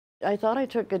I thought I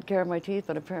took good care of my teeth,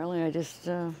 but apparently my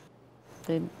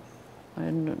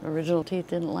original teeth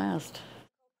didn't last.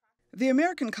 The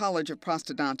American College of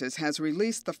Prosthodontists has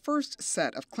released the first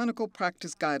set of clinical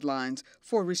practice guidelines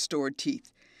for restored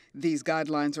teeth. These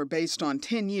guidelines are based on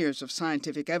 10 years of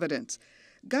scientific evidence.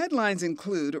 Guidelines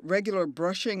include regular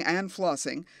brushing and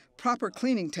flossing, proper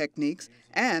cleaning techniques,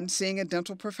 and seeing a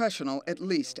dental professional at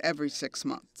least every 6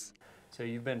 months. So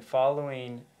you've been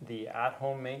following the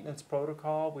at-home maintenance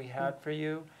protocol we had for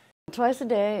you. Twice a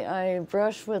day, I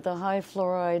brush with a high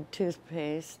fluoride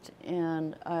toothpaste,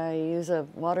 and I use a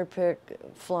water pick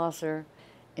flosser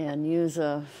and use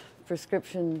a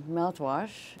prescription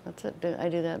mouthwash. That's it. I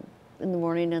do that in the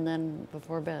morning and then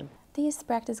before bed. These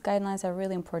practice guidelines are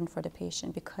really important for the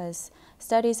patient because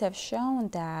studies have shown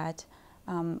that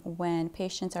when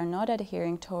patients are not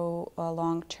adhering to a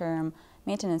long-term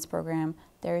maintenance program,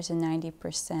 there is a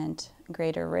 90%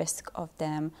 greater risk of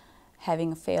them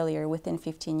having a failure within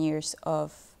 15 years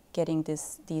of getting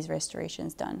these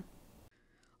restorations done.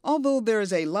 Although there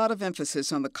is a lot of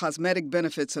emphasis on the cosmetic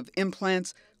benefits of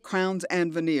implants, crowns,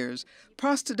 and veneers,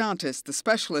 prosthodontists, the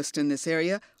specialists in this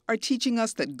area, are teaching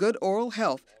us that good oral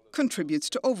health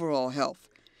contributes to overall health.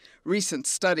 Recent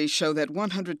studies show that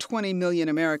 120 million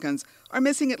Americans are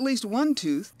missing at least one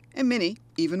tooth, and many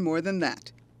even more than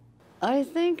that. I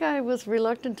think I was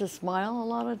reluctant to smile a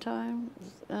lot of times,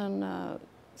 and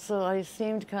so I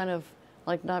seemed kind of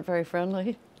like not very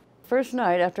friendly. First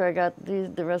night after I got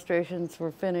the restorations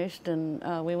were finished, and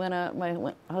we went out,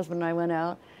 my husband and I went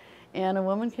out, and a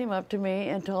woman came up to me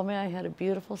and told me I had a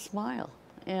beautiful smile,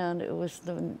 and it was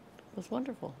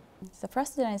wonderful. The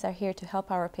prosthodontists are here to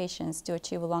help our patients to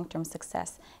achieve a long-term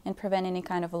success and prevent any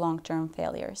kind of long-term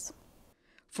failures.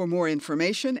 For more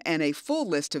information and a full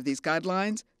list of these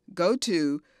guidelines, go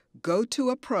to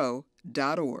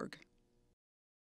gotoapro.org.